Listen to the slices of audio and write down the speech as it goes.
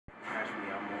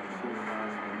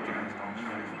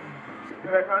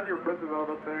I found your foot belt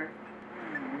up there.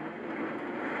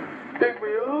 Pick me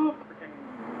up!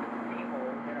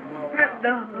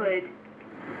 The hood.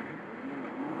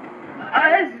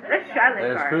 That's Charlotte's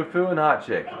There's car. Foo-Foo and Hot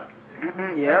Chick.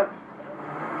 Yep.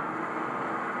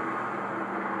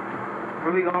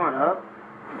 Where we going, up?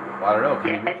 Well, I don't know.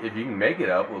 If you can make it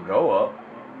up, we'll go up.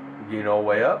 You know,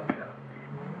 way up.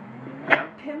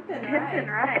 Pimpin'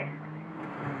 right.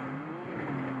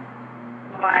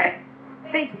 Why?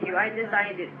 Thank you. I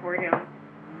designed it for him.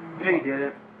 No, you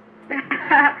didn't.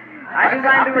 I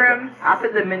designed the rims. I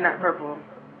put the midnight purple.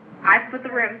 I put the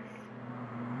rims.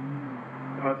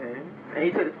 Okay. And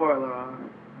you took the spoiler off.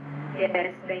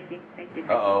 Yes, thank you. Thank you.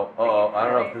 Uh-oh. Uh-oh. I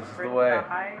don't know if this is the way.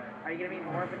 Are you gonna be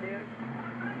more of a dude?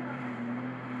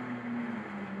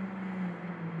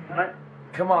 What?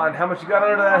 Come on. How much you got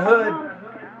under that hood?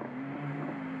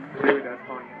 Dude, that's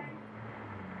funny.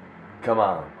 Come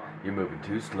on. You're moving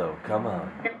too slow. Come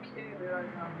on.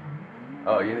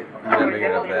 Oh, you're not making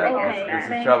it up that.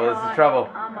 This is trouble. This is trouble.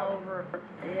 I'm over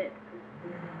it.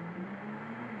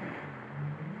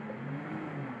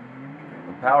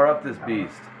 Power up this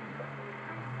beast.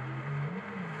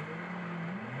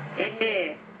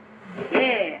 Yeah.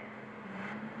 Yeah.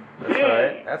 That's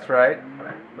right. That's right.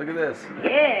 Look at this.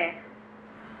 Yeah.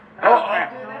 Oh,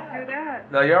 Don't do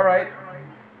that. no, you're all right.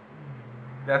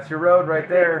 That's your road right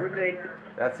We're there. good.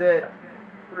 That's it.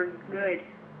 We're good.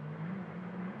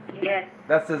 Yes.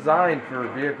 That's designed for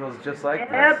vehicles just like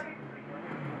this.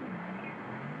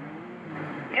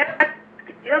 Yep. Yep.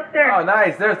 Get up there. Oh,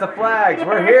 nice. There's the flags.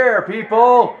 We're here,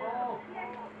 people.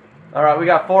 All right, we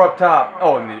got 4 up top.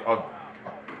 Oh,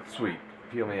 sweet.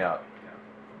 Peel me out.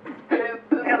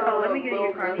 Hello, let me get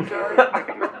your car.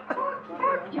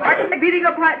 Why are you beating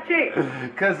up hot chick?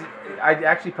 Because I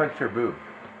actually punched her boob.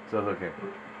 So it's okay.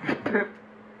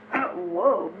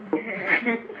 Whoa.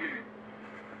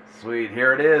 Sweet.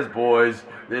 Here it is, boys.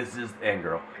 This is, and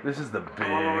girl, this is the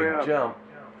big jump.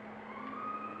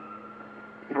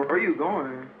 Where are you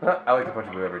going? I like to punch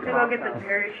a boob every Go time. get the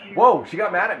parachute. Whoa, she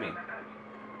got mad at me.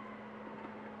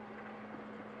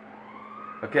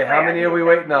 Okay, how many are we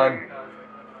waiting on?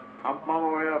 I'm on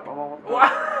my way up. I'm almost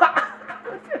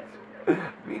done.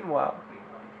 Meanwhile.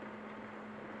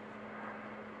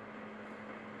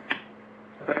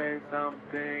 Say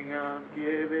something, I'm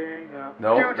giving up.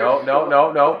 No. Shut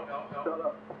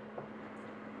up.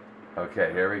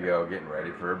 Okay, here we go. Getting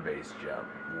ready for a base jump.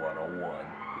 101.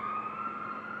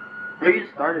 Where you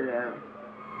started at?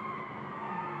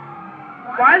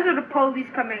 Why is there the police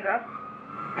coming up?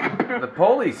 The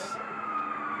police.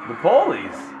 The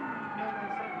police.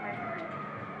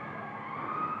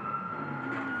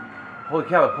 Holy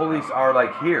cow, the police are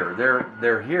like here.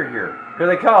 They're here. Here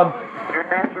they come.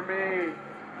 You're after me.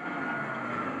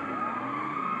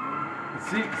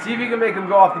 See if you can make them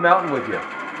go off the mountain with you.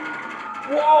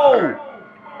 Whoa!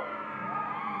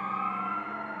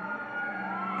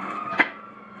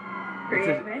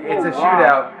 It's a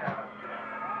shootout.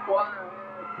 What?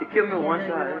 You killed me with one You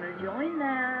shot. want to join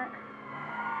that?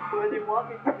 Where do you want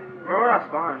me to? Where would I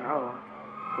spawn? Oh.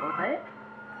 What?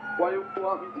 Why do you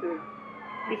want me to?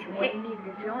 Well, you need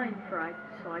to join so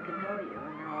I can tell you,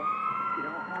 and I'll, if you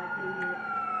don't like the...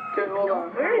 Okay, hold on.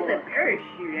 Where is the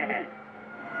parachute at?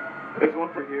 There's one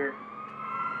for here.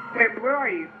 Where are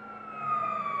you?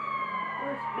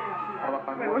 Hold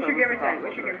on. Wait, what's your gamer tag?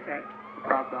 What's your gamer tag?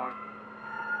 Prop dog.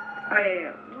 Oh,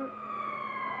 yeah.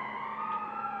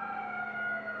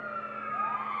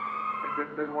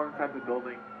 There's one inside the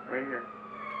building. Right here.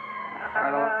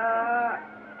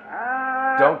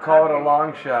 Don't call it a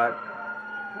long shot.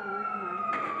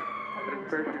 There's a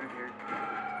parachute in here.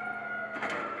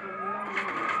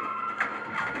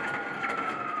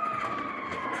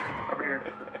 Over here.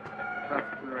 That's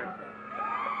to the right.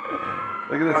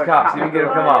 Look at this cop. See if you can get him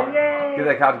to come off. Yay. Get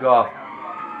that cop to go off.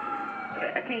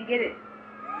 I can't get it.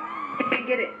 I can't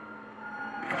get it.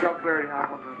 Jump already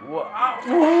have one. Whoa. I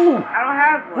don't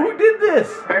have one. Who did this?